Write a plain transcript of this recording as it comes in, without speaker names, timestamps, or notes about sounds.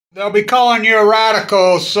They'll be calling you a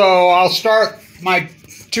radical, so I'll start my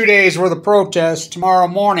 2 days worth of protest tomorrow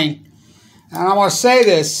morning. And I want to say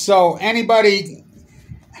this, so anybody,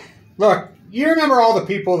 look, you remember all the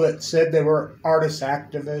people that said they were artist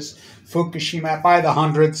activists, Fukushima, by the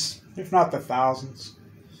hundreds, if not the thousands.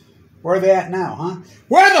 Where are they at now, huh?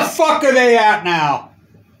 Where the fuck are they at now?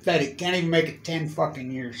 That can't even make it 10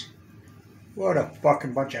 fucking years. What a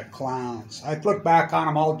fucking bunch of clowns. I look back on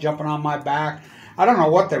them all jumping on my back. I don't know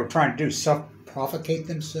what they were trying to do. Self-provocate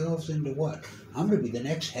themselves into what? I'm going to be the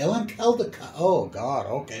next Helen Caldecott. Oh, God.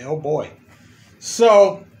 Okay. Oh, boy.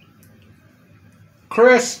 So,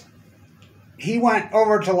 Chris, he went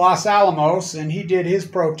over to Los Alamos and he did his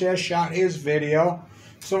protest, shot his video.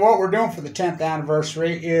 So what we're doing for the 10th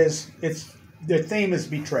anniversary is, the theme is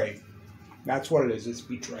betrayed. That's what it is. It's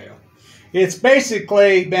betrayal. It's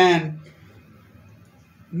basically been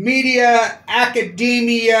media,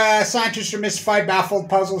 academia, scientists are mystified, baffled,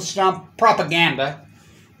 puzzled, stumped, propaganda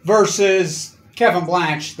versus Kevin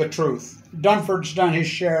Blanch, the truth. Dunford's done his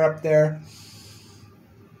share up there.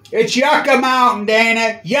 It's Yucca Mountain,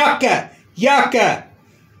 Dana. Yucca. Yucca.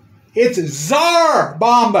 It's Tsar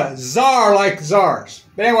Bomba. Tsar like czars.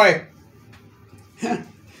 But anyway.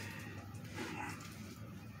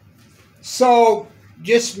 So,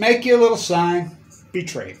 just make you a little sign.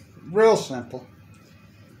 Betrayed. Real simple.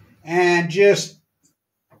 And just,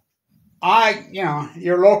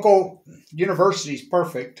 your local university is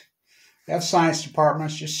perfect. They have science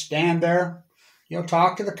departments. Just stand there.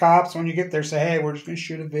 Talk to the cops. When you get there, say, hey, we're just going to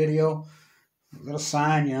shoot a video. A little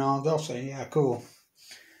sign, they'll say, yeah, cool.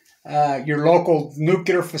 Your local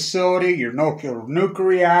nuclear facility, your nuclear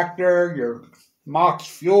reactor, your MOX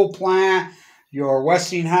fuel plant, your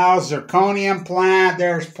Westinghouse zirconium plant,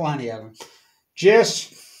 there's plenty of them.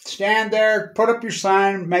 Just stand there, put up your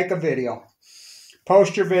sign, make a video.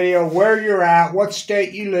 Post your video, where you're at, what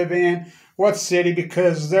state you live in, what city,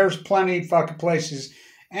 because there's plenty of fucking places.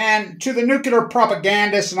 And to the nuclear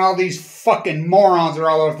propagandists and all these fucking morons that are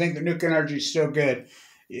all over think that nuclear energy is still good.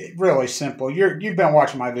 Really simple. You've been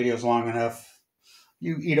watching my videos long enough.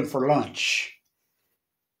 You eat them for lunch.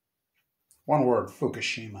 One word,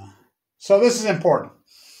 Fukushima. So this is important.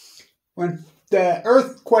 When the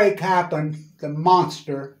earthquake happened, the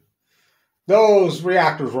monster, those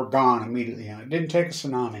reactors were gone immediately. It didn't take a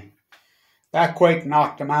tsunami. That quake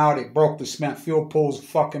knocked them out. It broke the spent fuel pools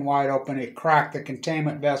fucking wide open. It cracked the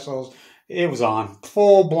containment vessels. It was on.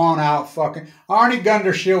 Full blown out fucking. Arnie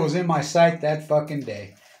Gundershield was in my sight that fucking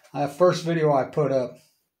day. First video I put up.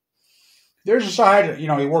 There's a side, he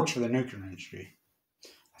works for the nuclear industry.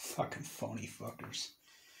 Fucking phony fuckers.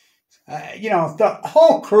 The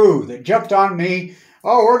whole crew that jumped on me.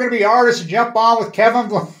 Oh, we're going to be artists and jump on with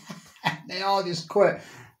Kevin. They all just quit.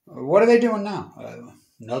 What are they doing now?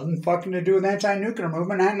 Nothing fucking to do with the anti-nuclear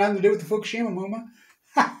movement. Had nothing to do with the Fukushima movement.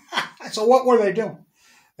 So what were they doing?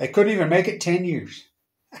 They couldn't even make it 10 years.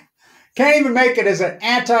 Can't even make it as an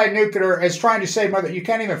anti-nuclear, as trying to save mother. You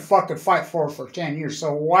can't even fucking fight for 10 years.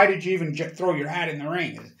 So why did you even throw your hat in the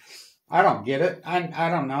ring? I don't get it. I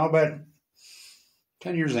don't know, but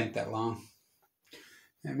 10 years ain't that long.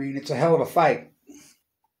 I mean, it's a hell of a fight.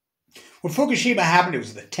 When Fukushima happened, it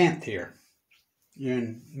was the 10th here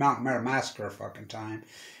in Mountain Mare Massacre fucking time.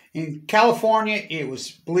 In California, it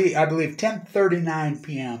was, I believe, 10:39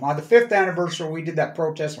 p.m. On the 5th anniversary, we did that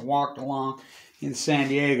protest and walked along in San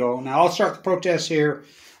Diego. Now, I'll start the protest here.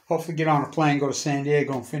 Hopefully get on a plane, go to San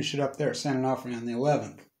Diego, and finish it up there at San Onofre on the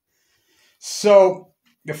 11th. So,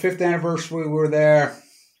 the 5th anniversary, we were there.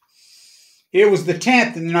 It was the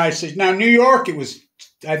 10th in the United States. Now, New York, it was,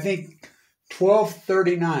 I think,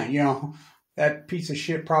 12:39. That piece of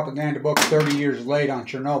shit propaganda book 30 years late on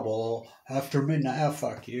Chernobyl. After midnight. Oh,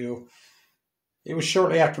 fuck you. It was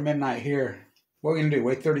shortly after midnight here. What are we going to do?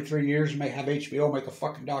 Wait 33 years and have HBO make a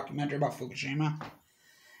fucking documentary about Fukushima?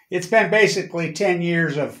 It's been basically 10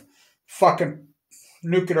 years of fucking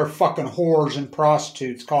nuclear fucking whores and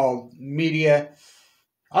prostitutes called media.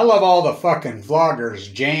 I love all the fucking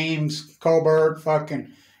vloggers. James, Colbert,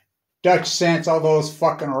 fucking Dutch Sense, all those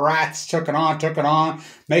fucking rats took it on,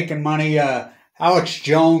 making money. Alex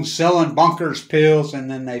Jones selling bunkers pills, and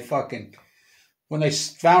then they fucking, when they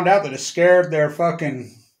found out that it scared their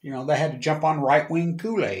fucking, they had to jump on right-wing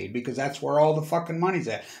Kool-Aid because that's where all the fucking money's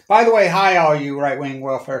at. By the way, hi all you right-wing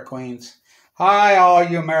welfare queens. Hi all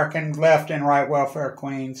you American left and right welfare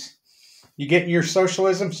queens. You getting your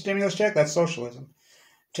socialism stimulus check? That's socialism.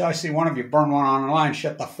 Until I see one of you burn one online,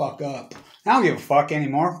 shut the fuck up. I don't give a fuck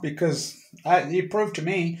anymore because you proved to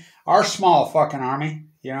me our small fucking army,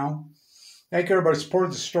 thank everybody supported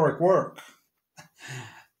the historic work.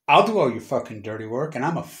 I'll do all your fucking dirty work, and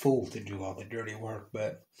I'm a fool to do all the dirty work,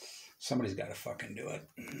 but somebody's got to fucking do it.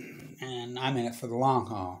 And I'm in it for the long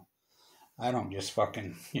haul. I don't just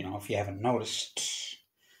fucking, if you haven't noticed,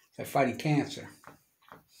 I'm fighting cancer.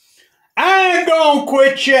 I ain't gonna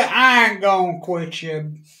quit you. I ain't gonna quit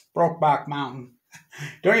you. Brokeback Mountain.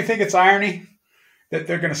 Don't you think it's irony that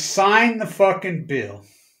they're gonna sign the fucking bill?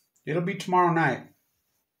 It'll be tomorrow night.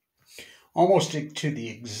 Almost to the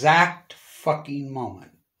exact fucking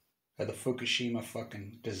moment of the Fukushima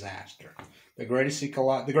fucking disaster. The greatest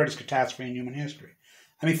catastrophe in human history.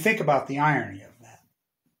 I mean, think about the irony of that.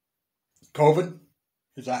 COVID?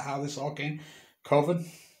 Is that how this all came? COVID?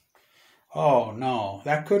 Oh, no.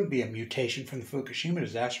 That couldn't be a mutation from the Fukushima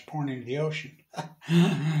disaster pouring into the ocean.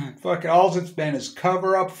 Fucking all it's been is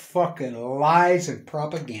cover-up fucking lies and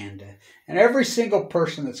propaganda. And every single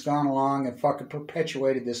person that's gone along and fucking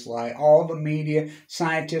perpetuated this lie, all the media,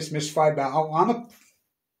 scientists, mystified about,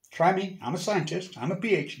 try me. I'm a scientist. I'm a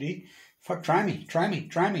PhD. Fuck, try me.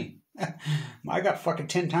 I got fucking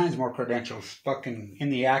 10 times more credentials fucking in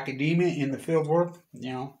the academia, in the field work,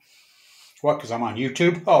 What, because I'm on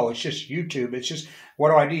YouTube? Oh, it's just YouTube. It's just, what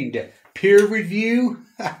do I need to peer review?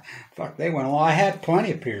 Fuck, they went along. I had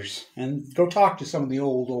plenty of peers. And go talk to some of the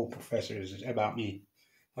old professors about me.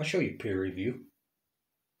 I'll show you peer review.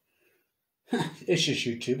 It's just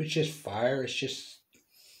YouTube. It's just fire. It's just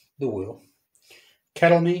the will.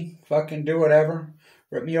 Kettle me. Fucking do whatever.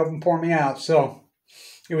 Rip me open, pour me out. So,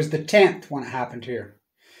 it was the 10th when it happened here.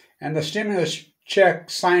 And the stimulus check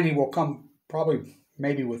signing will come probably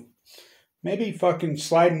maybe fucking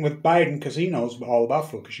sliding with Biden because he knows all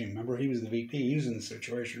about Fukushima. Remember, he was the VP. He was in the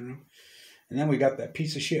Situation Room. And then we got that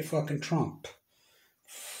piece of shit fucking Trump.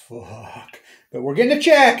 Fuck. But we're getting a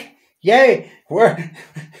check. Yay. We're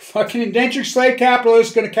fucking indentured slave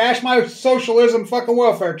capitalists going to cash my socialism fucking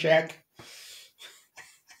welfare check.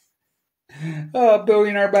 Oh,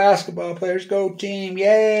 billionaire basketball players, go team.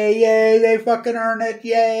 Yay, yay. They fucking earn it.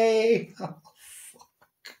 Yay. Oh,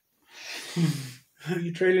 fuck.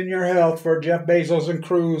 You're trading your health for Jeff Bezos and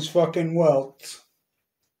Cruz fucking wealth.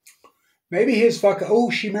 Maybe his fucking... Oh,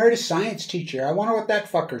 she married a science teacher. I wonder what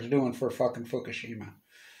that fucker's doing for fucking Fukushima.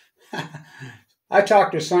 I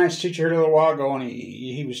talked to a science teacher a little while ago, and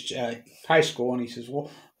he was at high school, and he says,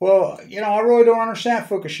 well, I really don't understand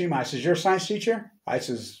Fukushima. I says, you're a science teacher? I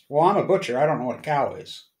says, well, I'm a butcher. I don't know what a cow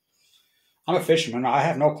is. I'm a fisherman. I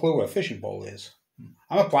have no clue what a fishing bowl is.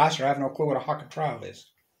 I'm a plasterer. I have no clue what a hawk and trowel is.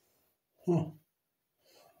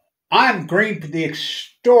 I'm the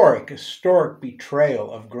historic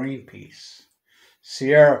betrayal of Greenpeace.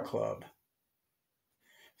 Sierra Club.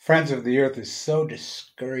 Friends of the Earth is so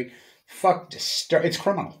discouraged. It's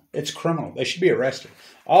criminal. It's criminal. They should be arrested.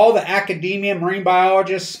 All the academia, marine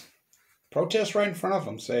biologists, protest right in front of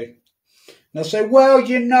them. They'll say, well,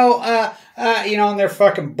 and they're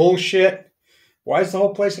fucking bullshit. Why is the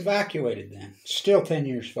whole place evacuated then? Still 10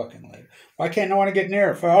 years fucking later. Why can't no one get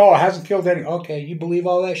near it? It hasn't killed any. Okay, you believe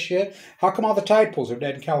all that shit? How come all the tide pools are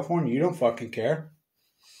dead in California? You don't fucking care.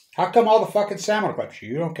 How come all the fucking salmon collapse?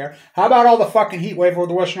 You don't care. How about all the fucking heat wave over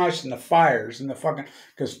the Western Ice and the fires and the fucking...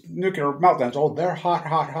 Because nuclear meltdowns, they're hot,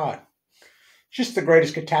 hot, hot. Just the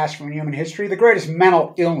greatest catastrophe in human history. The greatest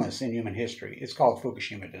mental illness in human history. It's called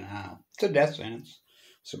Fukushima denial. It's a death sentence.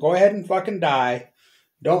 So go ahead and fucking die.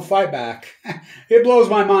 Don't fight back. It blows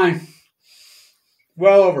my mind.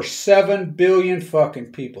 Well over 7 billion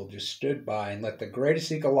fucking people just stood by and let the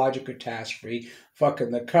greatest ecological catastrophe,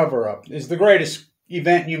 fucking the cover-up, is the greatest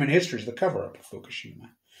event in human history, is the cover-up of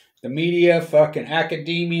Fukushima. The media, fucking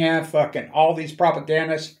academia, fucking all these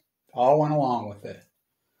propagandists, all went along with it.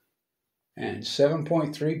 And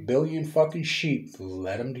 7.3 billion fucking sheep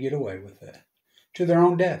let them get away with it. To their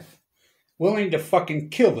own death. Willing to fucking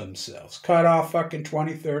kill themselves. Cut off fucking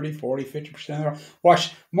 20, 30, 40, 50%.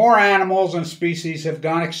 Watch, more animals and species have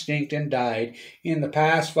gone extinct and died in the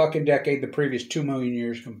past fucking decade, the previous 2 million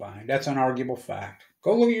years combined. That's an arguable fact.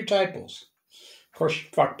 Go look at your tide pools. Of course,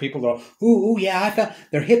 fuck people go, ooh, yeah, I thought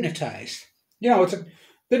they're hypnotized. The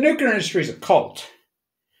nuclear industry is a cult.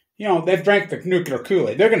 They've drank the nuclear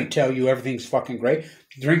Kool-Aid. They're going to tell you everything's fucking great.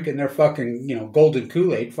 Drinking their fucking, golden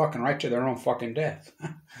Kool-Aid fucking right to their own fucking death.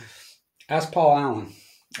 Ask Paul Allen.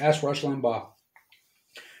 Ask Rush Limbaugh.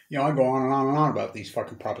 I go on and on and on about these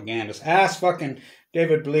fucking propagandists. Ask fucking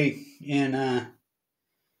David Bleak in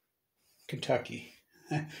Kentucky.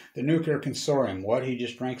 The Nuclear Consortium. What? He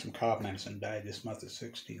just drank some cough medicine. Died this month at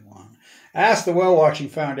 61. Ask the Whale Watching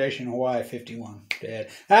Foundation in Hawaii. 51. Dead.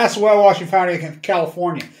 Ask the Whale Watching Foundation in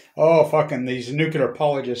California. Oh, fucking these nuclear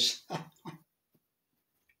apologists.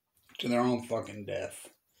 To their own fucking death.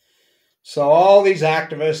 So all these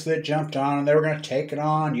activists that jumped on and they were going to take it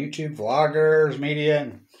on, YouTube vloggers, media,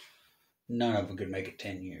 and none of them could make it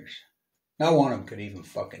 10 years. Not one of them could even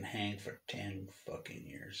fucking hang for 10 fucking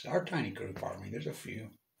years. Our tiny group army, there's a few.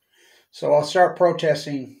 So I'll start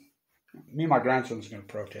protesting. Me and my grandson's going to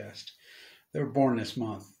protest. They were born this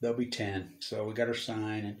month. They'll be 10. So we got our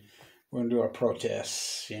sign and we're going to do our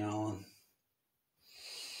protests, you know.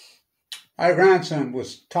 My grandson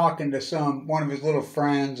was talking to one of his little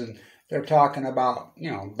friends, and they're talking about, you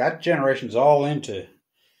know, that generation's all into,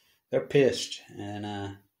 they're pissed.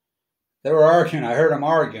 And they were arguing. I heard them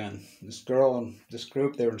arguing. This girl and this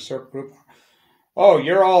group, they were in a circle group. Oh,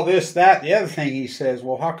 you're all this, that, the other thing. He says,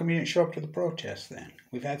 well, how come you didn't show up to the protest then?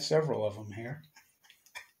 We've had several of them here.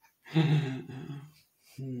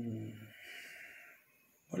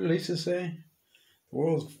 What did Lisa say? The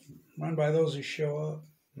world's run by those who show up.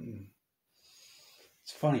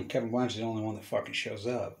 It's funny, Kevin Blanch is the only one that fucking shows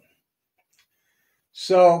up.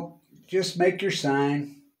 So, just make your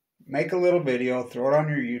sign. Make a little video, throw it on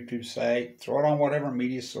your YouTube site, throw it on whatever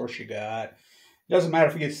media source you got. It doesn't matter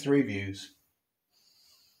if it gets 3 views.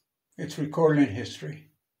 It's recorded in history.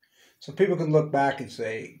 So people can look back and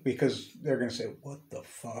say, because they're going to say, what the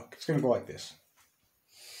fuck? It's going to go like this.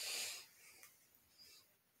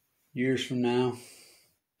 Years from now,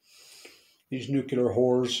 these nuclear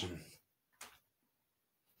whores.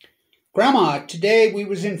 Grandma, today we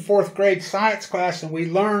was in 4th grade science class and we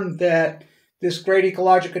learned that this great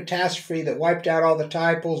ecological catastrophe that wiped out all the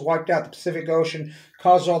tide pools, wiped out the Pacific Ocean,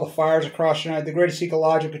 caused all the fires across the United States, the greatest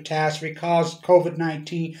ecological catastrophe, caused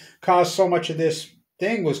COVID-19, caused so much of this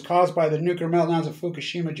thing was caused by the nuclear meltdowns of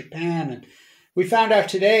Fukushima, Japan. And we found out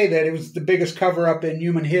today that it was the biggest cover-up in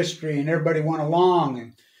human history, and everybody went along,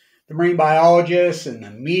 and the marine biologists and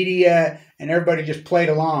the media, and everybody just played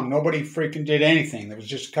along. Nobody freaking did anything. There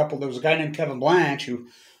was a guy named Kevin Blanch who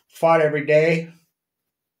fought every day.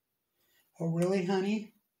 Oh, really,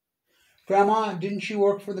 honey? Grandma, didn't you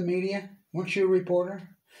work for the media? Weren't you a reporter?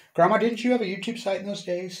 Grandma, didn't you have a YouTube site in those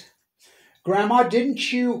days? Grandma,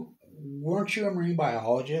 weren't you a marine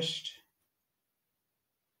biologist?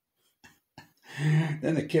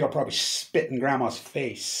 Then the kid will probably spit in Grandma's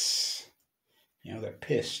face. You know, they're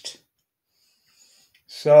pissed.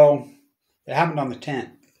 So, it happened on the 10th.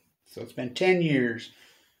 So it's been 10 years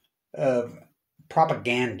of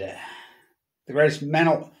propaganda. The greatest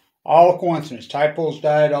all coincidence. Tide pools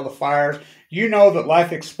died, all the fires. You know that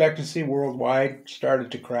life expectancy worldwide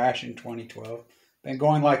started to crash in 2012. Been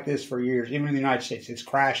going like this for years. Even in the United States, it's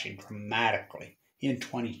crashing dramatically in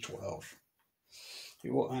 2012.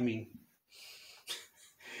 I mean,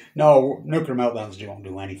 no, nuclear meltdowns don't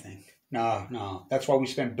do anything. No. That's why we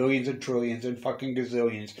spend billions and trillions and fucking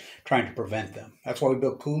gazillions trying to prevent them. That's why we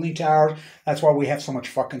build cooling towers. That's why we have so much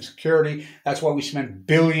fucking security. That's why we spend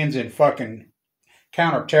billions in fucking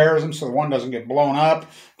counterterrorism so the one doesn't get blown up.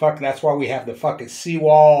 Fuck, that's why we have the fucking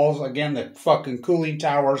seawalls. Again, the fucking cooling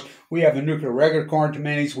towers. We have the nuclear regulatory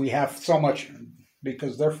committees. We have so much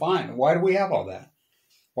because they're fine. Why do we have all that?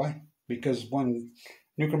 Why? Because when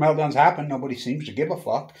nuclear meltdowns happen, nobody seems to give a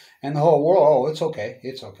fuck. And the whole world, oh, it's okay.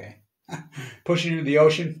 It's okay. Pushing into the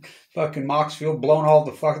ocean, fucking Moxfield, blowing all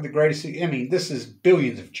the fucking the greatest. I mean, this is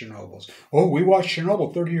billions of Chernobyls. Oh, we watched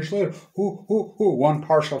Chernobyl 30 years later. One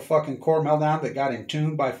partial fucking core meltdown that got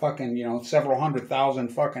entombed by fucking, several 100,000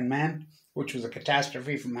 fucking men, which was a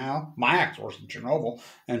catastrophe from hell. My act's worse than Chernobyl,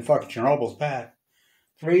 and fucking Chernobyl's bad.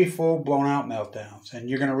 3 full blown out meltdowns. And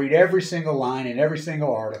you're going to read every single line in every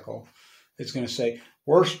single article. It's going to say,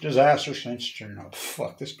 worst disaster since Chernobyl.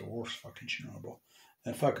 Fuck, this is the worst fucking Chernobyl.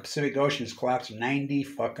 The fucking Pacific Ocean has collapsed 90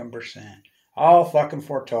 fucking %. All fucking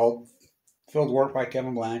foretold. Field work by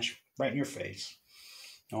Kevin Blanch. Right in your face.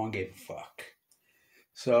 No one gave a fuck.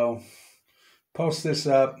 So, post this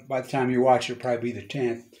up. By the time you watch it, it'll probably be the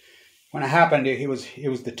 10th. When it happened, it was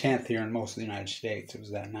the 10th here in most of the United States. It was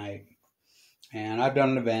that night. And I've done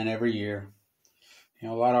an event every year. A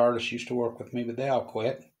lot of artists used to work with me, but they all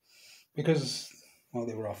quit. Because, well,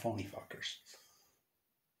 they were all phony fuckers.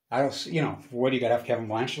 I don't see, what do you got to have Kevin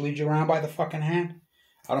Blanch to lead you around by the fucking hand?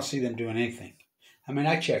 I don't see them doing anything. I mean,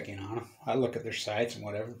 I check in on them. I look at their sites and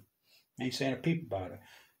whatever. I ain't saying a peep about it.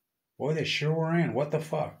 Boy, they sure were in. What the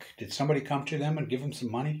fuck? Did somebody come to them and give them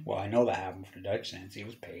some money? Well, I know that happened for Dutch Sense. He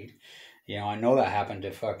was paid. I know that happened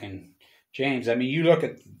to fucking James. I mean, you look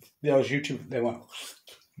at those YouTube, they went,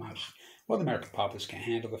 well, the American populace can't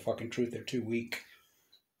handle the fucking truth. They're too weak.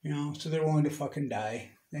 So they're willing to fucking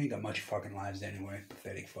die. They ain't got much fucking lives anyway.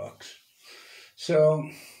 Pathetic fucks. So,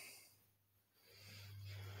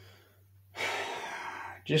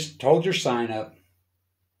 just hold your sign up.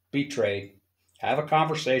 Betrayed. Have a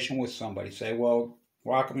conversation with somebody. Say, well,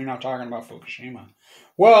 Why come you're not talking about Fukushima?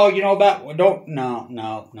 Well, you know that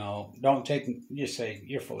don't take. Just say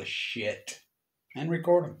you're full of shit and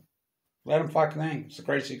record them. Let them fucking think. It's the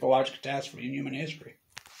greatest ecological catastrophe in human history.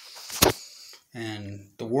 And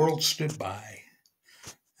the world stood by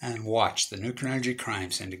and watched the nuclear energy crime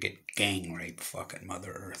center get gang raped fucking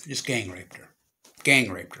Mother Earth. Just gang raped her.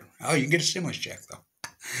 Gang raped her. Oh, you can get a stimulus check, though.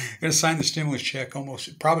 You're going to sign the stimulus check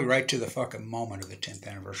probably right to the fucking moment of the 10th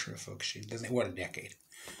anniversary of Fukushima. What a decade.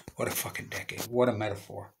 What a fucking decade. What a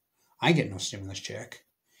metaphor. I ain't getting no stimulus check.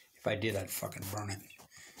 If I did, I'd fucking burn it.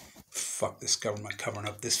 Fuck this government covering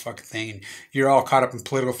up this fucking thing. And you're all caught up in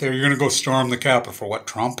political theory. You're going to go storm the Capitol for what,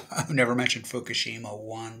 Trump? I've never mentioned Fukushima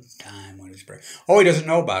one time when it's break. Oh, he doesn't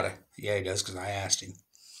know about it. Yeah, he does because I asked him.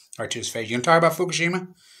 Right to his face. You going to talk about Fukushima?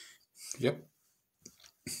 Yep.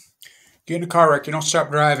 Get in a car wreck. You don't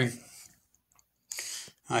stop driving.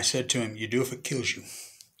 I said to him, you do if it kills you.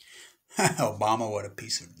 Obama, what a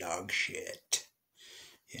piece of dog shit.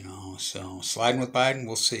 You know, so sliding with Biden,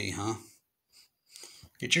 we'll see, huh?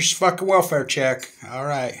 Get your fucking welfare check. All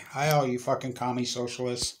right. Hi, all you fucking commie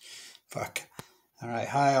socialists. Fuck. All right.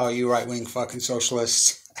 Hi, all you right-wing fucking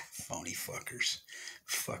socialists. Phony fuckers.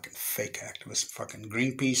 Fucking fake activists. Fucking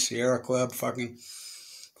Greenpeace, Sierra Club, fucking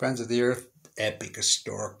Friends of the Earth. Epic,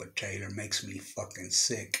 historic, but Taylor makes me fucking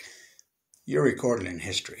sick. You're recorded in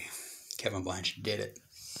history. Kevin Blanch did it.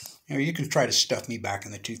 You know, you can try to stuff me back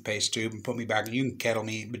in the toothpaste tube and put me back, and you can kettle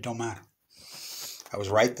me, but it don't matter. I was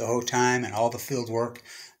right the whole time, and all the field work.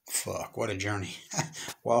 Fuck, what a journey.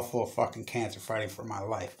 Well, full of fucking cancer fighting for my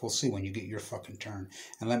life. We'll see when you get your fucking turn.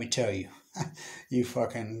 And let me tell you, you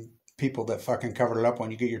fucking people that fucking covered it up,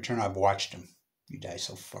 when you get your turn, I've watched them. You die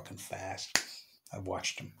so fucking fast. I've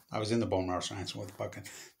watched them. I was in the bone marrow science with fucking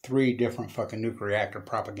 3 different fucking nuclear reactor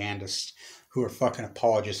propagandists who are fucking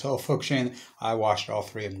apologists. Oh, Fukushima. I watched all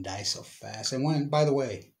 3 of them die so fast. And when, by the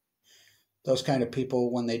way, those kind of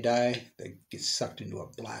people, when they die, they get sucked into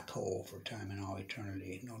a black hole for time and all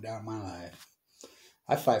eternity. No doubt in my life.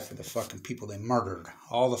 I fight for the fucking people they murdered.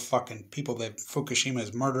 All the fucking people that Fukushima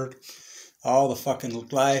has murdered. All the fucking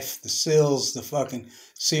life, the seals, the fucking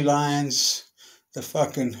sea lions, the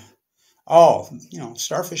fucking... all, you know,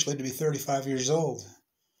 starfish live to be 35 years old.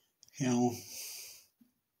 You know,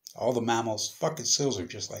 all the mammals, fucking seals are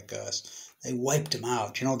just like us. They wiped them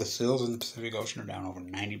out. You know, the seals in the Pacific Ocean are down over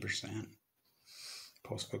 90%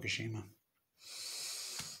 post-Fukushima.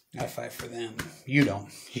 I fight for them. You don't.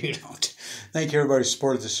 You don't. Thank you, everybody who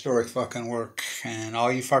supported this historic fucking work. And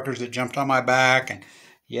all you fuckers that jumped on my back and,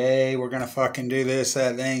 yay, we're going to fucking do this,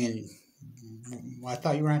 that thing. And I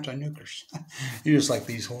thought you were anti-nukers. You're just like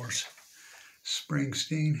these whores.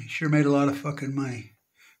 Springsteen, he sure made a lot of fucking money.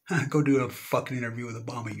 Go do a fucking interview with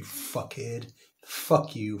Obama, you fuckhead.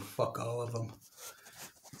 Fuck you, fuck all of them.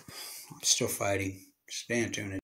 I'm still fighting. Stay tuned.